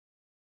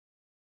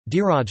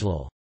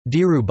Dhirubhai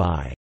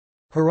Dhirubhai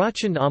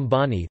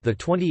Ambani, the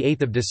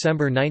 28th of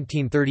December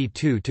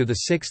 1932 to the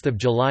 6th of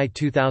July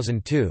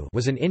 2002,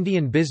 was an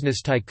Indian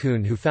business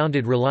tycoon who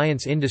founded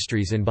Reliance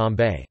Industries in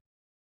Bombay.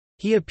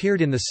 He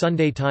appeared in the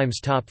Sunday Times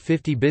Top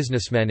 50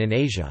 Businessmen in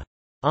Asia.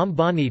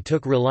 Ambani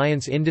took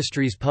Reliance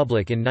Industries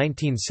public in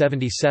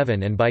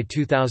 1977, and by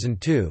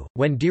 2002,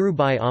 when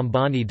Dhirubhai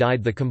Ambani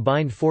died, the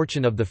combined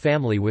fortune of the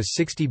family was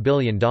 $60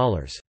 billion.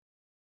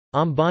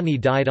 Ambani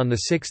died on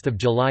 6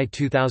 July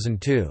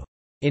 2002.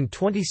 In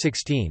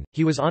 2016,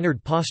 he was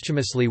honoured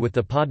posthumously with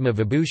the Padma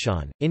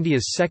Vibhushan,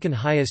 India's second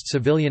highest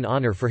civilian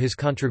honour for his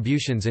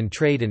contributions in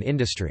trade and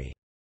industry.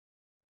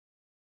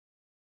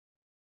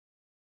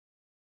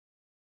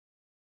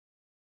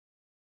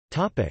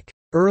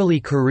 Early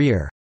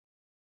career.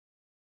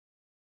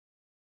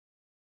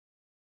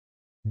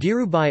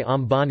 Dhirubhai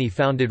Ambani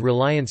founded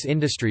Reliance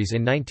Industries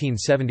in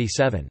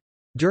 1977.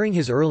 During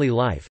his early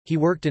life, he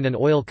worked in an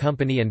oil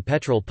company and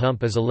petrol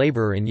pump as a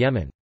labourer in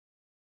Yemen.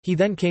 He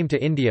then came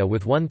to India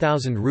with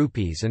 1,000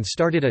 rupees and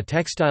started a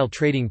textile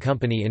trading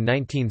company in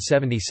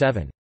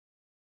 1977.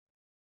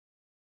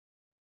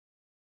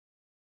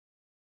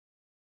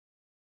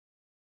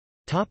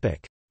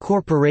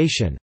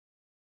 Corporation.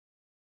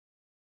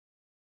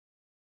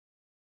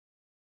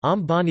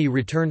 Ambani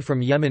returned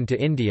from Yemen to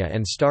India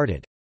and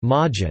started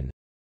Majan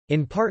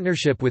in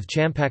partnership with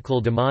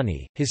Champakul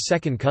Damani, his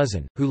second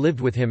cousin, who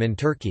lived with him in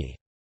Turkey.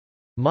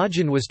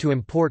 Majan was to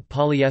import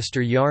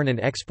polyester yarn and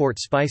export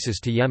spices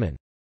to Yemen.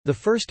 The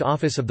first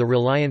office of the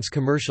Reliance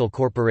Commercial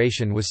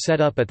Corporation was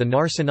set up at the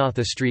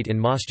Narsanatha Street in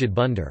Masjid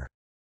Bunder.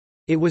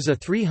 It was a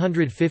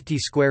 350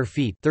 square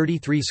feet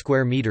 (33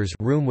 square meters)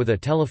 room with a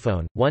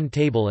telephone, one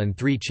table and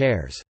 3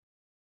 chairs.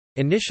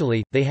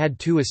 Initially, they had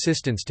 2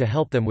 assistants to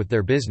help them with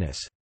their business.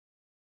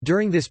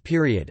 During this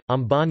period,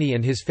 Ambani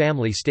and his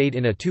family stayed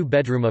in a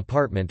 2-bedroom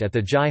apartment at the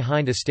Jai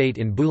Hind estate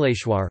in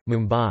Bhuleshwar,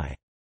 Mumbai.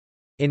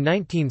 In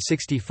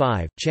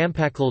 1965,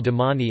 Champakul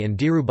Damani and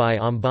Dhirubhai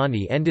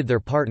Ambani ended their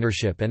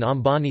partnership and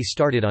Ambani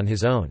started on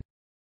his own.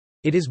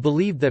 It is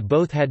believed that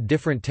both had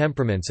different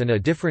temperaments and a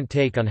different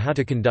take on how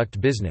to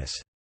conduct business.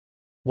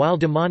 While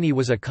Damani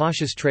was a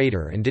cautious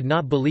trader and did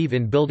not believe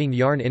in building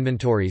yarn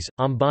inventories,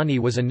 Ambani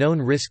was a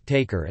known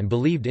risk-taker and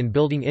believed in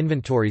building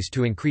inventories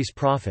to increase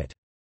profit.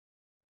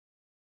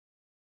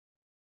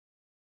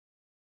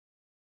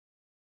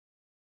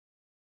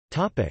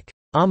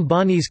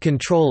 Ambani's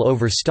control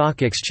over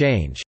stock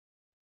exchange.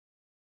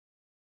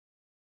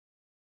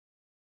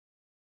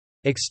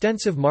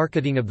 Extensive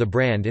marketing of the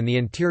brand in the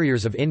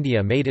interiors of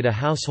India made it a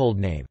household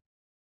name.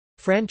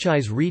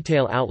 Franchise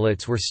retail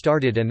outlets were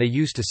started and they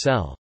used to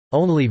sell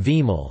only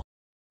Vimal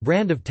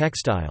brand of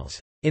textiles.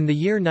 In the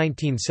year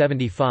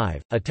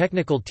 1975, a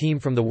technical team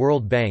from the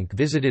World Bank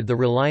visited the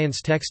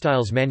Reliance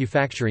Textiles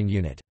manufacturing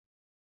unit.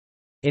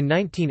 In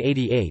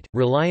 1988,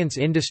 Reliance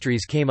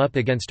Industries came up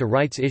against a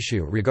rights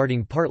issue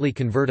regarding partly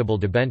convertible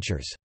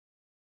debentures.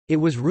 It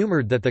was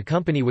rumored that the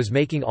company was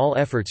making all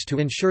efforts to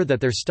ensure that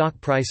their stock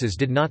prices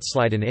did not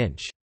slide an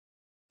inch.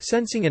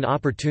 Sensing an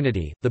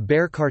opportunity, the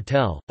Bear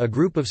Cartel, a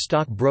group of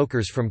stock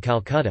brokers from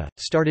Calcutta,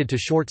 started to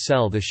short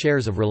sell the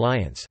shares of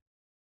Reliance.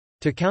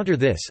 To counter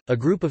this, a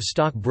group of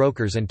stock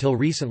brokers, until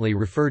recently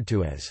referred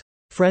to as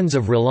Friends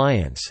of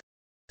Reliance,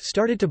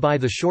 started to buy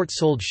the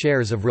short-sold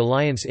shares of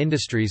Reliance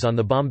Industries on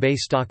the Bombay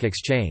Stock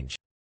Exchange.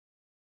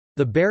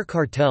 The Bear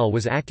Cartel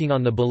was acting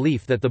on the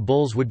belief that the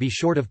bulls would be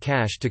short of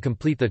cash to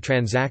complete the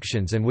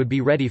transactions and would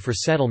be ready for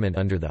settlement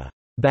under the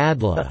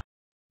Badla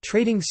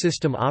trading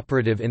system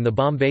operative in the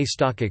Bombay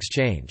Stock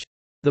Exchange.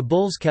 The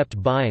bulls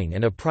kept buying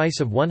and a price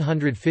of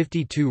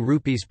 152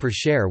 rupees per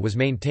share was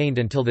maintained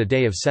until the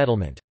day of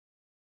settlement.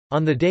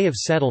 On the day of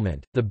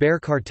settlement, the Bear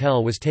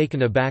Cartel was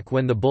taken aback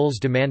when the bulls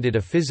demanded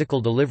a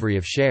physical delivery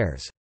of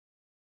shares.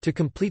 To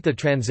complete the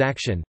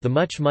transaction, the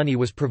much money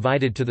was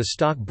provided to the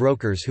stock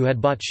brokers who had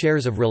bought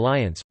shares of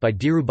Reliance, by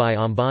Dhirubhai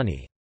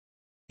Ambani.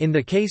 In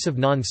the case of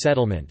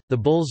non-settlement, the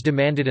bulls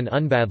demanded an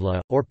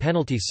unbadla, or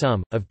penalty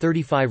sum, of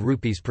 35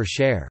 rupees per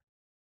share.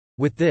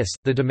 With this,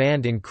 the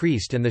demand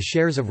increased and the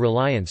shares of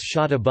Reliance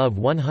shot above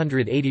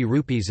 180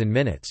 rupees in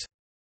minutes.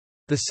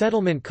 The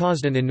settlement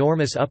caused an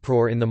enormous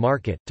uproar in the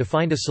market. To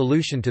find a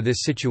solution to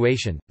this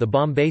situation, the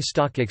Bombay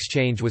Stock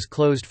Exchange was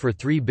closed for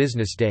 3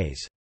 business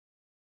days.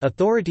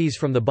 Authorities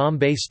from the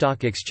Bombay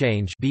Stock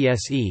Exchange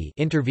 (BSE)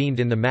 intervened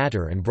in the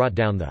matter and brought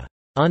down the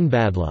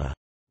unbadla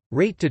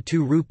rate to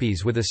 2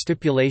 rupees with a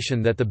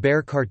stipulation that the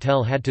Bear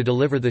Cartel had to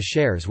deliver the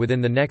shares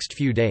within the next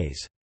few days.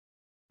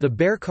 The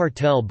Bear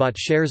Cartel bought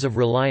shares of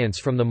Reliance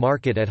from the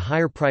market at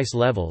higher price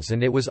levels,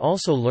 and it was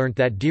also learnt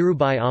that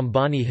Dhirubhai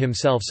Ambani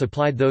himself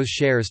supplied those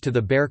shares to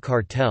the Bear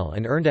Cartel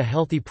and earned a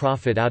healthy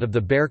profit out of the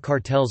Bear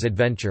Cartel's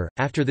adventure.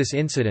 After this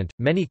incident,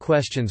 many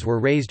questions were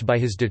raised by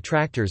his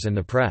detractors and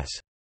the press.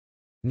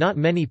 Not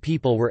many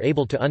people were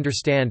able to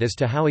understand as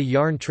to how a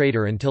yarn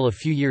trader until a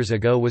few years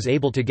ago was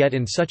able to get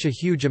in such a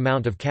huge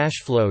amount of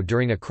cash flow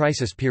during a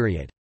crisis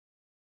period.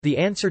 The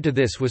answer to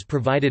this was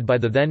provided by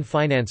the then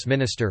finance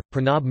minister,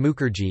 Pranab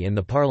Mukherjee, in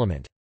the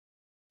parliament.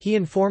 He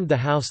informed the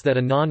House that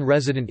a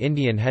non-resident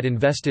Indian had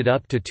invested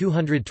up to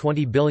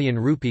 220 billion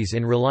rupees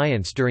in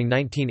Reliance during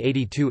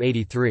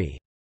 1982–83.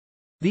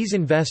 These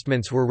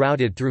investments were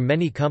routed through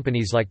many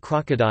companies like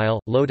Crocodile,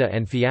 Lota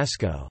and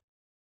Fiasco.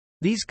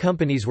 These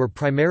companies were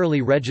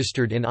primarily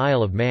registered in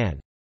Isle of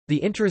Man. The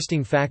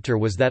interesting factor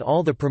was that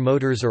all the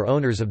promoters or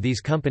owners of these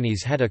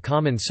companies had a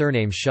common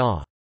surname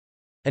Shah.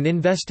 An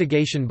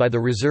investigation by the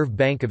Reserve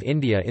Bank of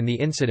India in the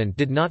incident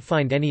did not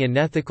find any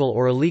unethical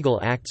or illegal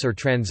acts or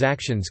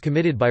transactions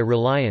committed by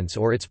Reliance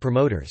or its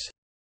promoters.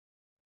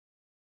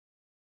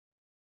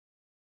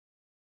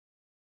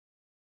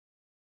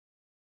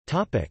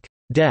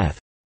 Death.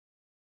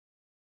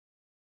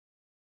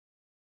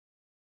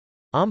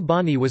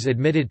 Ambani was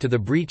admitted to the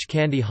Breach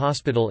Candy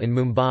Hospital in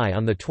Mumbai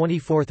on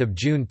 24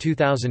 June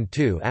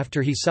 2002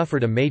 after he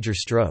suffered a major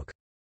stroke.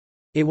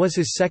 It was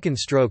his second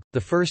stroke, the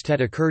first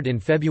had occurred in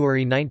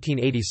February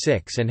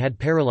 1986 and had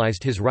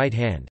paralyzed his right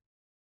hand.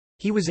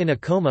 He was in a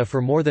coma for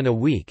more than a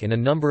week and a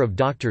number of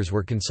doctors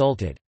were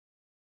consulted.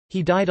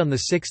 He died on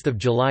 6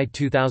 July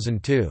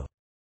 2002.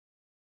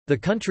 The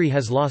country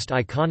has lost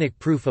iconic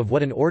proof of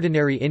what an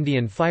ordinary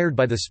Indian fired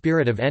by the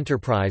spirit of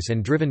enterprise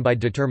and driven by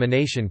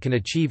determination can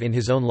achieve in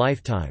his own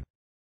lifetime.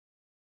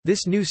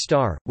 This new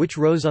star, which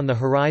rose on the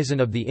horizon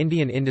of the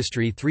Indian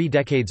industry 3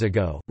 decades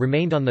ago,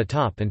 remained on the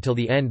top until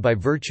the end by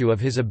virtue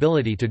of his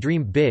ability to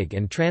dream big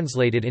and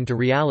translate it into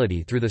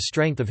reality through the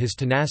strength of his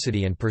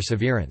tenacity and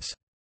perseverance.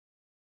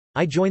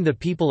 I join the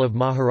people of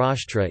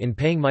Maharashtra in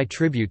paying my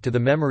tribute to the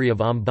memory of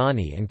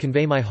Ambani and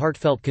convey my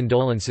heartfelt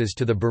condolences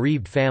to the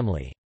bereaved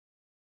family.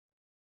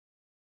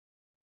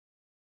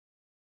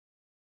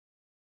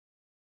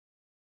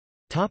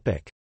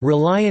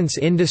 Reliance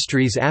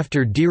Industries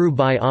after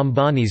Dhirubhai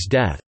Ambani's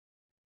death.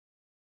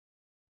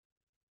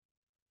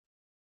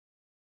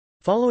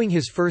 Following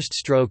his first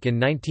stroke in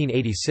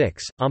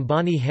 1986,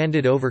 Ambani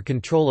handed over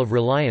control of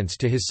Reliance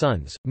to his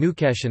sons,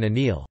 Mukesh and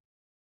Anil.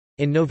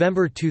 In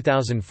November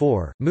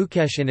 2004,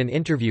 Mukesh in an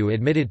interview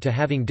admitted to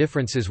having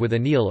differences with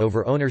Anil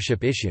over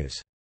ownership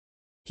issues.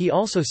 He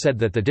also said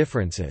that the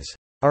differences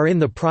are in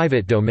the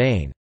private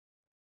domain.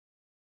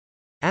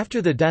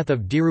 After the death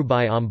of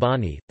Dhirubhai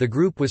Ambani, the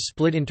group was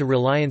split into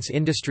Reliance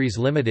Industries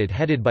Limited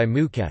headed by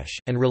Mukesh,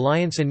 and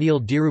Reliance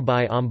Anil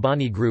Dhirubhai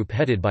Ambani Group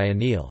headed by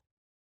Anil.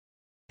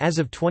 As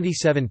of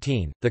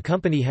 2017, the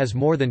company has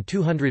more than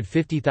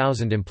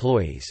 250,000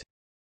 employees.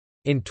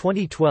 In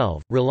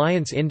 2012,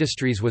 Reliance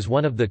Industries was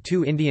one of the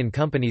 2 Indian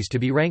companies to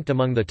be ranked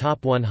among the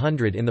top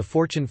 100 in the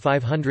Fortune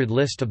 500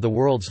 list of the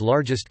world's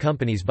largest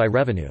companies by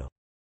revenue.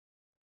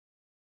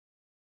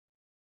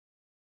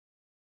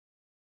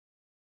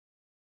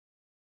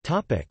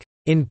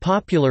 In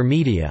popular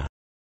media.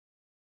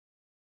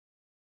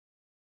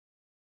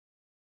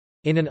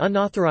 In an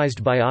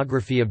unauthorized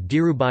biography of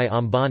Dhirubhai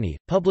Ambani,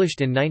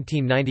 published in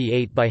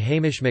 1998 by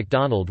Hamish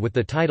MacDonald with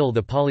the title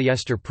The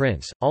Polyester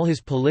Prince, all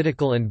his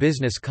political and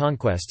business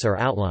conquests are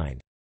outlined.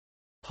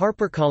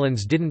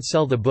 HarperCollins didn't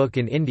sell the book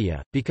in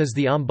India, because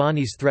the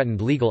Ambanis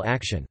threatened legal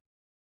action.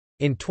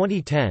 In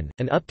 2010,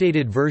 an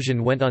updated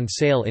version went on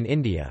sale in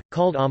India,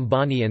 called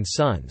Ambani and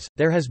Sons.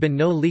 There has been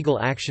no legal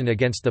action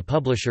against the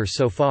publisher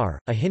so far.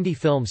 A Hindi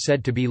film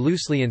said to be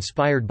loosely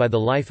inspired by the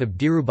life of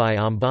Dhirubhai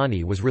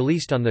Ambani was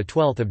released on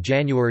 12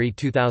 January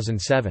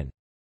 2007.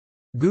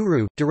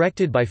 Guru,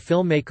 directed by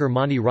filmmaker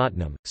Mani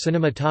Ratnam,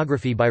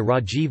 cinematography by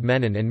Rajiv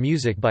Menon and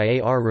music by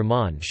A.R.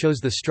 Rahman shows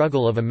the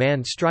struggle of a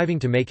man striving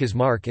to make his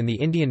mark in the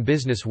Indian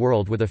business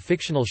world with a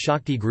fictional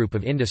Shakti group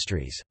of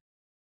industries.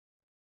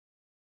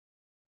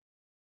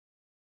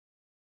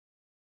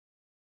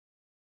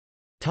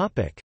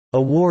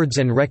 Awards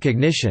and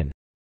recognition.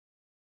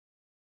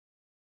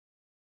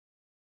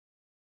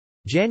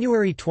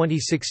 January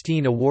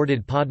 2016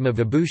 awarded Padma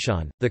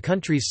Vibhushan, the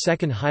country's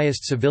second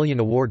highest civilian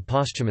award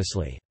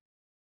posthumously.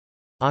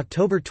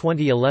 October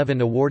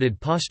 2011 awarded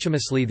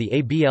posthumously the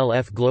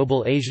ABLF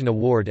Global Asian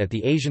Award at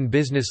the Asian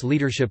Business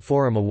Leadership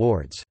Forum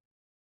Awards.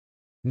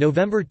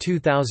 November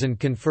 2000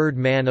 conferred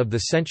Man of the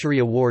Century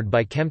Award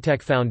by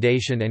Chemtech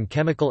Foundation and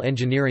Chemical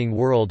Engineering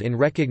World in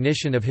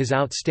recognition of his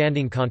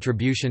outstanding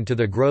contribution to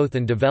the growth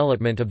and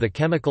development of the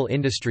chemical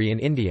industry in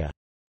India.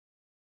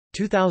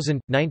 2000,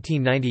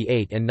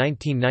 1998 and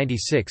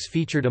 1996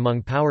 featured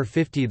among Power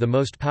 50 the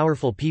most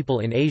powerful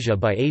people in Asia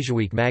by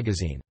Asiaweek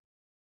magazine.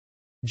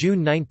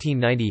 June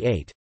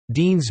 1998,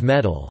 Dean's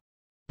Medal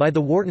by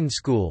the Wharton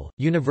School,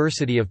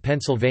 University of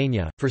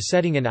Pennsylvania, for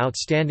setting an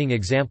outstanding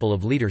example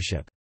of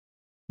leadership.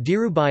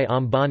 Dhirubhai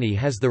Ambani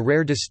has the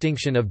rare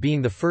distinction of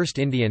being the first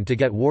Indian to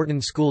get Wharton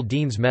School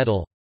Dean's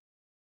Medal.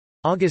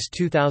 August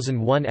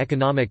 2001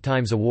 Economic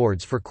Times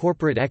Awards for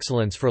Corporate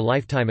Excellence for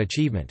Lifetime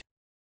Achievement.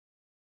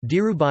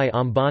 Dhirubhai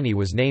Ambani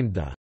was named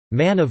the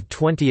Man of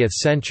 20th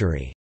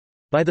Century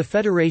by the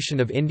Federation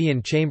of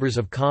Indian Chambers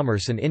of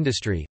Commerce and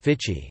Industry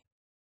 (FICCI).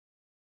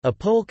 A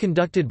poll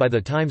conducted by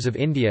the Times of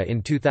India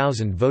in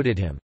 2000 voted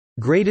him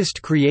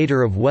greatest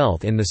creator of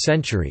wealth in the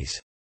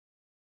centuries.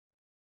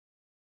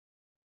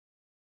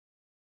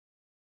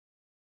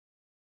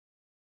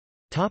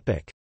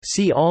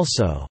 See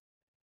also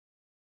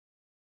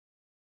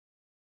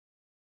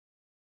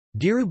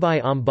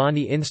Dhirubhai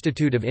Ambani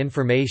Institute of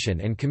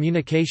Information and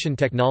Communication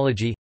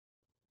Technology.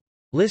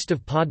 List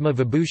of Padma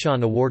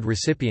Vibhushan Award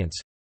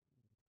recipients.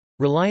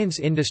 Reliance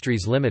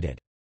Industries Limited